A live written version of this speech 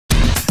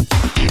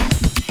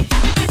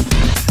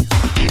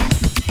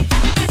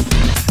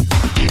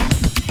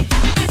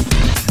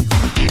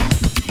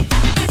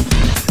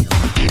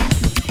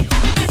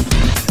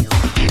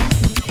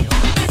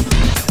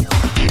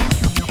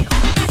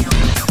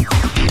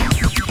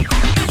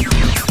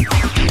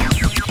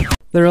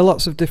There are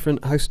lots of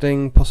different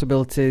hosting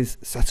possibilities,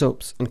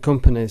 setups and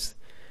companies.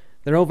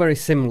 They're all very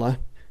similar,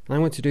 and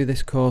I'm going to do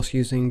this course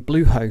using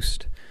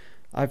Bluehost.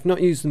 I've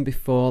not used them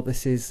before.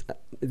 This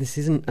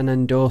isn't an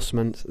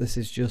endorsement, this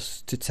is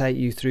just to take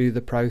you through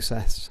the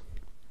process.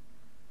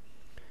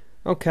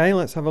 Okay,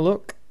 let's have a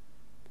look.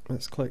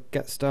 Let's click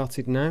Get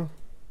Started Now.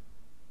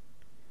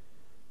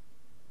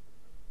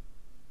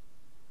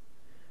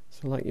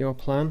 Select your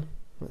plan.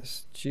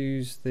 Let's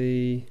choose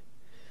the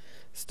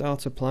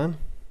starter plan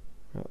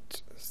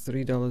at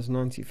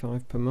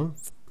 $3.95 per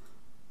month.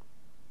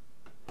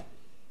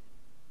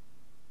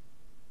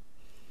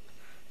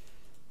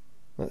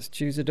 Let's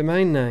choose a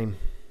domain name.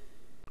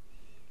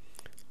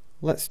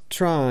 Let's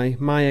try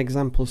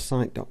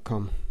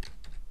myexamplesite.com.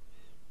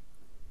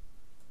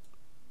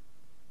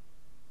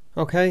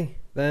 Okay,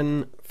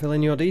 then fill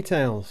in your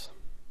details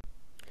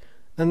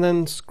and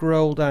then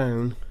scroll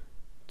down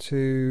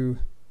to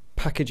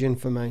package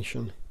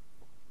information.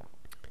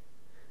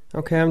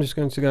 Okay, I'm just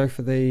going to go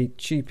for the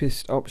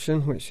cheapest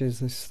option, which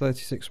is this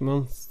 36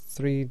 month,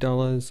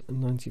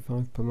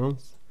 $3.95 per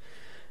month.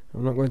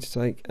 I'm not going to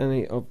take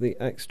any of the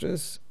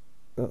extras,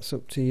 that's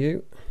up to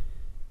you.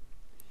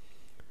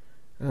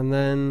 And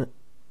then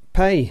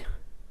pay.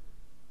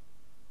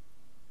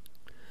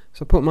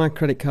 So I put my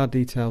credit card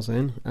details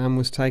in and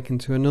was taken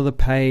to another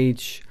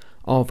page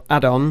of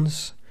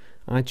add-ons.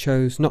 I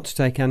chose not to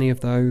take any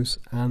of those,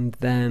 and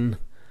then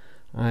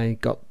I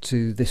got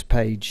to this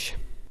page.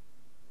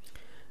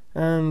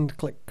 And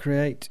click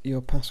create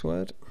your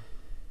password.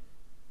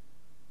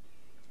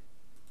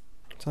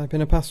 Type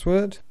in a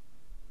password.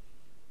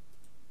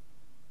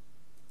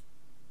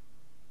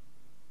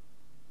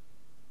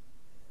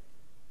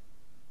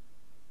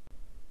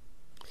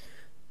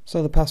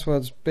 So the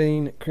password's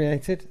been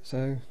created,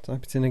 so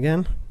type it in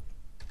again.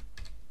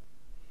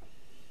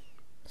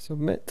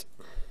 Submit.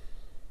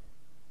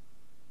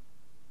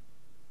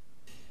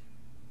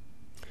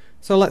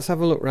 So let's have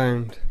a look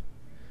round.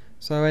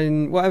 So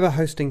in whatever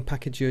hosting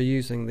package you're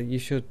using, that you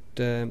should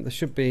there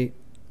should be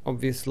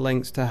obvious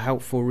links to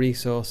helpful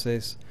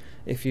resources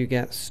if you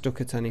get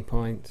stuck at any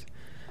point.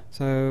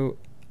 So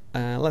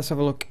let's have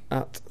a look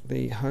at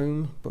the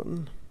home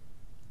button.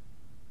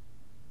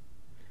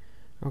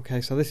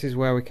 Okay, so this is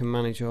where we can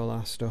manage all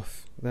our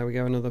stuff. There we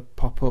go, another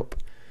pop-up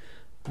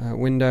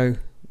window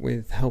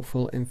with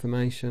helpful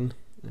information,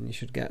 and you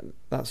should get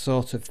that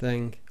sort of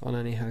thing on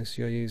any host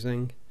you're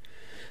using.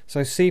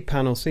 So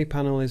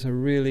cPanel is a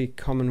really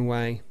common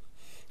way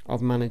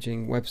of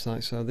managing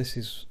websites, so this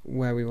is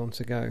where we want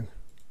to go.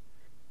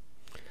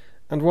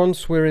 And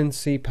once we're in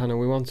cPanel,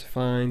 we want to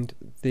find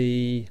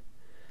the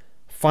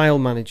file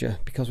manager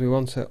because we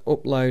want to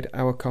upload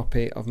our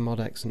copy of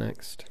MODX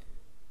next.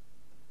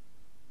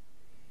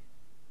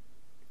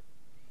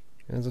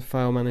 There's a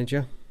file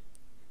manager,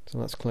 so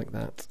let's click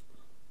that.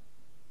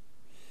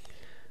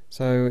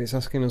 So it's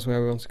asking us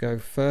where we want to go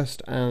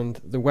first, and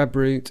the web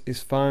root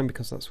is fine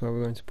because that's where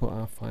we're going to put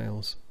our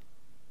files.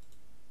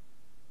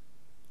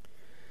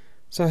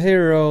 So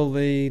here are all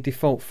the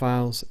default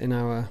files in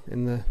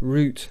the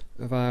root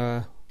of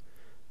our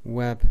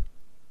web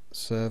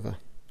server.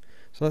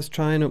 So let's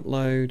try and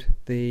upload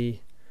the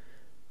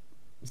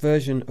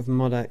version of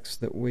MODX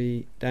that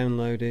we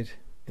downloaded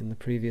in the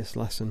previous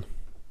lesson.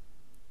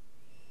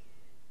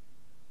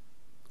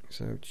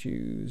 So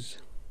choose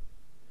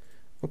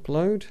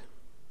upload.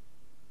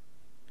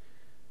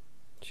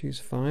 Choose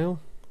file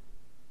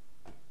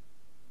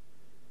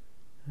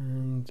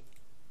and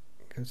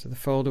go to the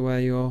folder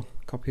where your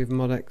copy of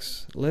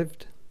MODX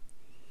lived.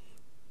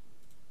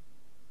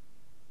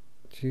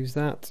 Choose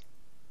that.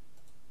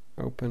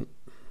 Open.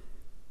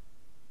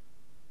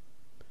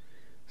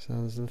 So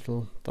there's a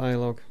little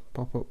dialog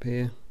pop up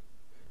here.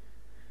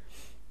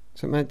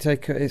 So it might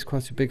take, it's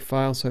quite a big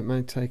file, so it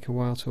might take a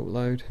while to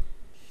upload.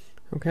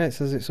 Okay, it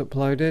says it's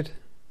uploaded,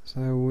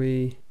 so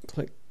we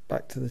click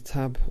back to the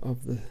tab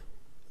of the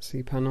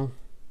cPanel,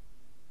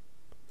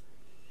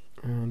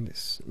 and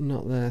it's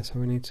not there, so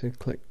we need to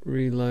click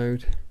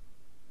reload,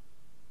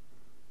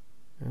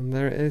 and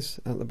there it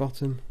is at the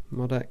bottom,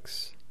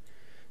 MODX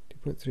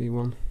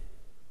 2.31.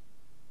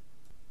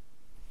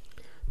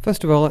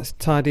 First of all, let's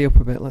tidy up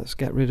a bit. Let's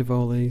get rid of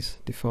all these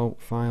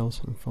default files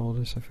and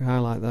folders. So if we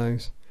highlight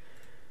those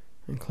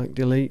and click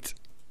delete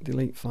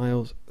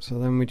files, so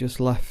then we're just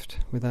left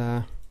with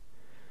our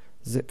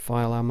zip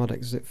file, our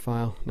MODX zip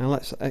file. Now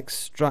let's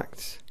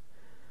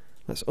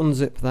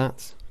unzip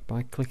that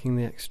by clicking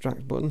the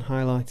extract button,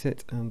 highlight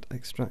it and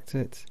extract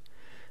it,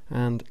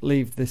 and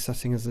leave this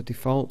setting as the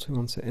default. We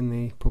want it in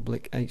the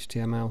public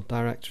HTML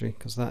directory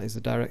because that is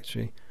the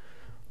directory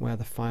where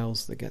the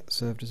files that get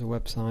served as a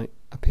website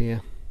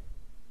appear.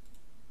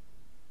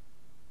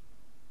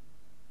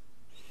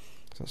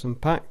 So that's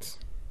unpacked,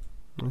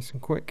 nice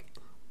and quick.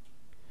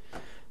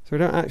 So we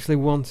don't actually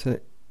want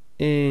it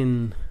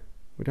in,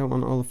 we don't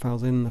want all the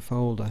files in the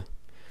folder.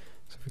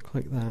 So if we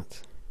click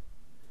that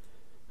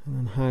and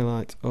then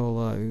highlight all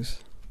those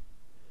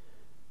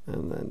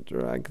and then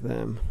drag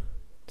them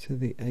to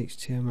the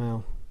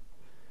HTML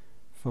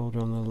folder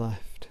on the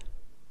left.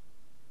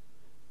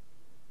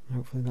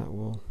 Hopefully that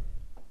will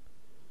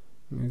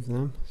move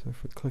them. So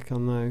if we click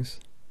on those,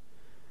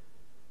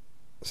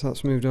 so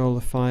that's moved all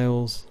the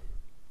files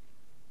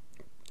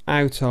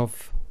out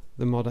of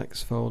the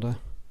MODX folder.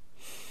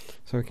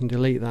 So we can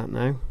delete that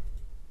now.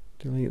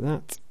 Delete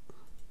that.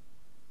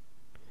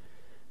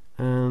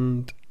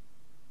 And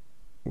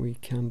we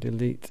can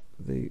delete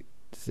the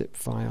zip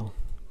file.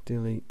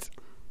 Delete.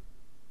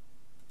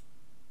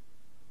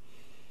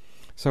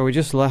 So we're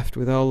just left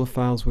with all the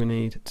files we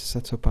need to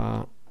set up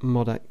our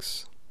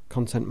MODX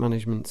content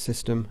management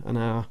system and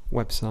our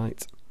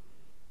website.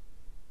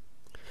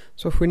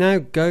 So if we now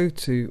go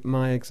to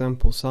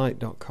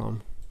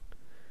myexamplesite.com,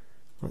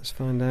 let's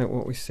find out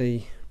what we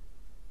see.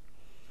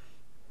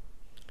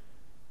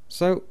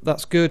 So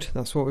that's good,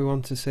 that's what we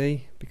want to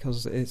see,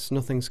 because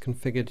nothing's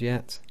configured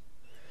yet.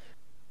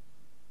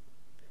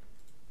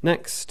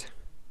 Next,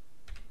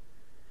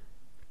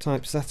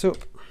 type setup.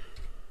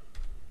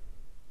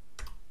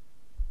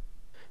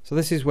 So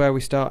this is where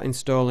we start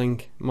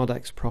installing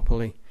MODX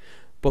properly.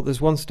 But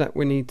there's one step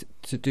we need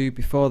to do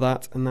before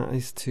that, and that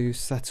is to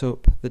set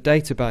up the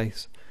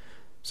database.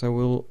 So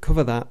we'll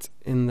cover that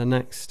in the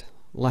next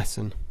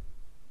lesson.